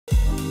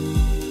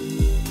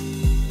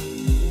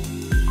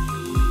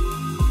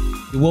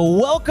Well,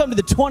 welcome to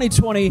the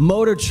 2020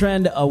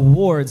 MotorTrend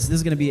Awards. This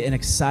is going to be an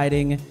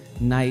exciting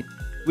night.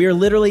 We are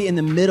literally in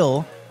the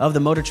middle of the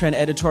MotorTrend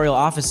editorial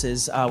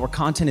offices where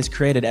content is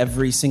created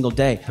every single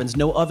day. And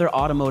no other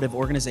automotive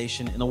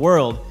organization in the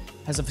world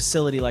has a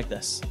facility like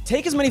this.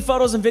 Take as many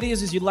photos and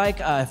videos as you like.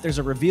 If there's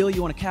a reveal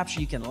you want to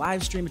capture, you can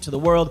live stream it to the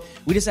world.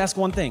 We just ask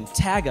one thing: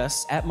 tag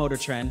us at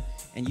MotorTrend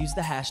and use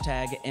the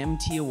hashtag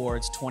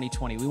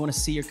MTAwards2020. We want to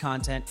see your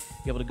content,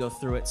 be able to go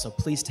through it, so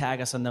please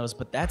tag us on those.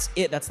 But that's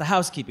it. That's the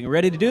housekeeping.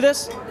 Ready to do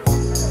this?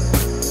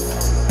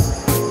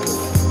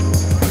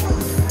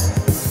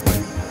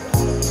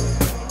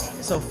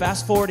 So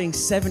fast forwarding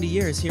 70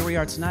 years, here we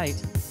are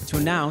tonight to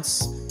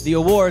announce the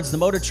awards: the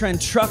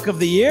MotorTrend Truck of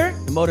the Year,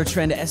 the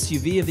MotorTrend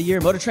SUV of the Year,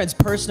 MotorTrend's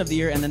Person of the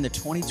Year, and then the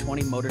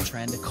 2020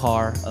 MotorTrend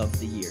Car of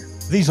the Year.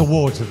 These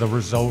awards are the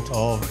result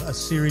of a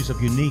series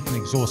of unique and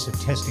exhaustive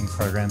testing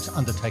programs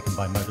undertaken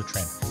by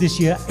MotorTrend. This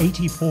year,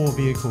 84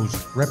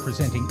 vehicles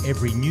representing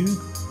every new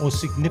or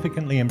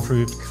significantly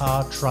improved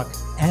car, truck,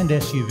 and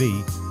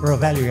SUV were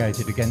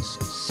evaluated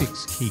against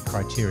 6 key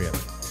criteria: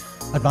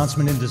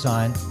 advancement in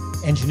design,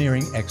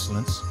 engineering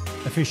excellence,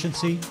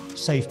 efficiency,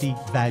 safety,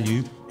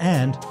 value,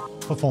 and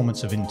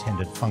performance of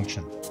intended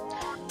function.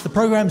 The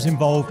programs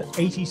involved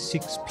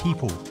 86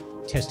 people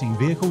testing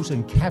vehicles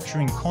and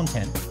capturing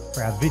content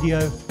for our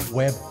video,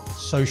 web,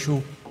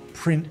 social,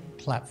 print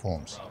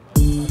platforms.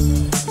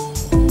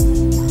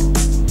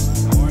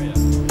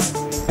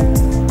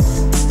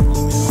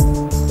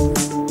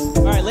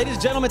 All right, ladies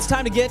and gentlemen, it's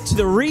time to get to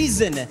the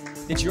reason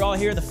that you're all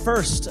here, the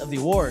first of the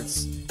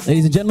awards.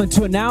 Ladies and gentlemen,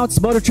 to announce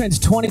MotorTrend's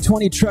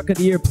 2020 Truck of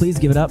the Year, please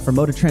give it up for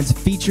MotorTrend's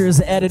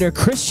features editor,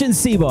 Christian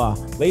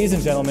Seabaugh. Ladies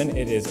and gentlemen,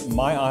 it is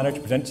my honor to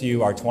present to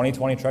you our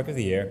 2020 Truck of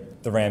the Year,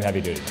 the Ram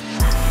Heavy Duty.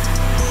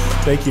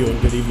 Thank you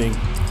and good evening.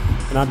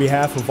 And on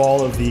behalf of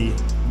all of the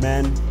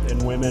men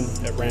and women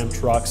at Ram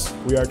Trucks,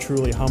 we are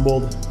truly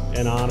humbled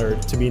and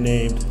honored to be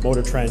named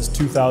MotorTrend's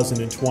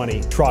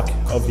 2020 Truck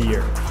of the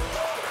Year.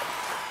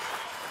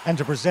 And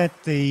to present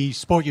the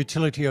Sport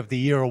Utility of the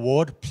Year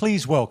award,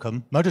 please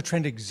welcome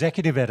MotorTrend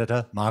Executive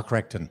Editor, Mark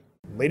Recton.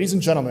 Ladies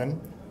and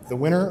gentlemen, the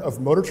winner of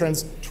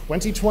MotorTrend's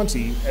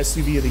 2020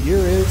 SUV of the Year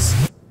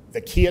is the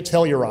Kia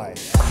Telluride.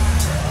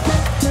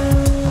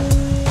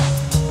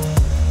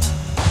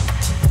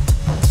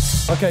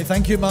 Okay,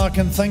 thank you, Mark,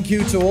 and thank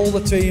you to all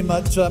the team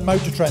at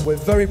MotorTrend. We're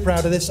very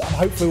proud of this, and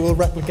hopefully we'll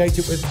replicate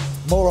it with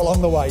more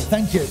along the way.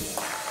 Thank you.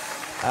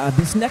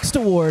 This next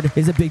award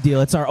is a big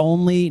deal. It's our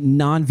only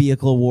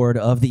non-vehicle award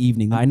of the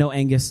evening. I know,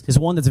 Angus, is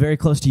one that's very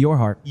close to your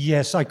heart.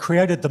 Yes, I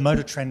created the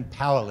MotorTrend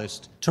Power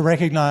List to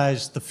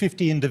recognize the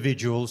 50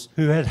 individuals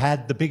who had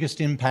had the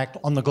biggest impact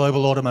on the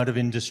global automotive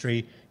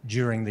industry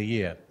during the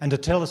year. And to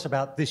tell us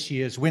about this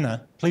year's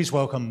winner, please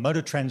welcome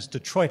MotorTrend's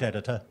Detroit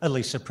editor,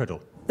 Elisa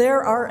Priddle.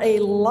 There are a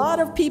lot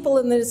of people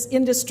in this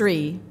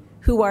industry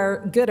who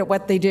are good at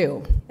what they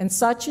do, and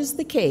such is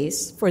the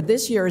case for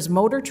this year's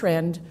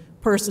MotorTrend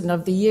Person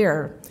of the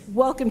Year.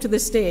 Welcome to the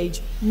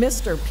stage,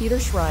 Mr. Peter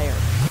Schreier.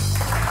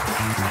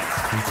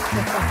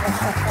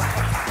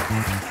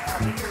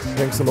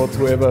 Thanks a lot to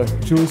whoever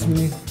chose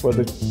me for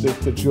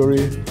the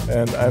jury,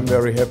 and I'm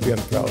very happy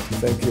and proud.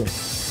 Thank you.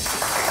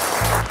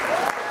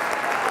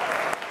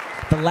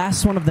 The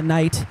last one of the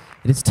night,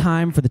 it is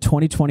time for the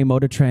 2020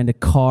 MotorTrend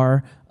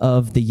Car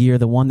of the Year,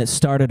 the one that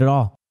started it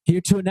all. Here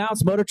to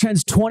announce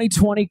MotorTrend's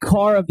 2020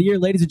 Car of the Year,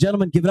 ladies and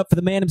gentlemen, give it up for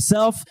the man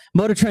himself,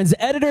 MotorTrend's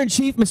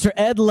Editor-in-Chief, Mr.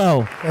 Ed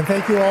Lowe. And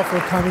thank you all for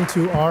coming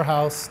to our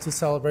house to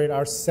celebrate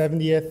our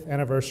 70th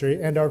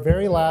anniversary and our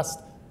very last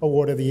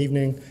award of the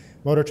evening,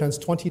 MotorTrend's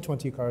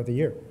 2020 Car of the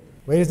Year.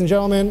 Ladies and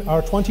gentlemen,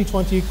 our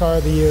 2020 Car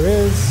of the Year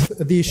is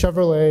the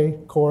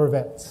Chevrolet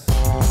Corvette.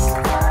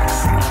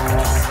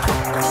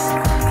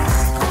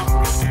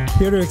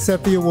 Here to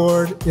accept the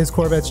award is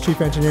Corvette's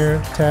Chief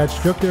Engineer, Taj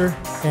Jukter,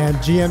 and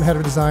GM Head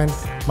of Design,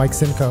 Mike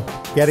Simcoe.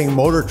 Getting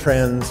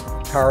MotorTrend's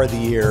Car of the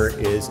Year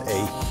is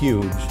a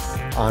huge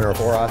honor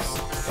for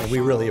us, and we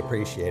really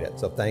appreciate it.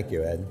 So thank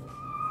you, Ed.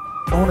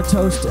 I want to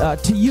toast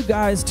to you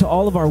guys, to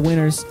all of our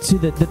winners, to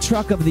the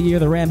Truck of the Year,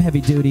 the Ram Heavy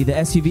Duty, the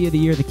SUV of the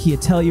Year, the Kia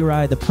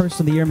Telluride, the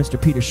Person of the Year, Mr.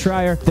 Peter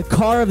Schreier, the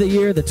Car of the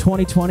Year, the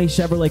 2020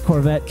 Chevrolet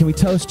Corvette. Can we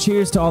toast?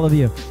 Cheers to all of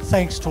you.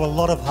 Thanks to a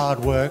lot of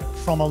hard work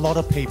from a lot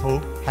of people.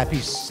 Happy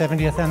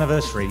 70th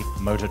anniversary,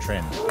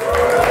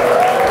 MotorTrend.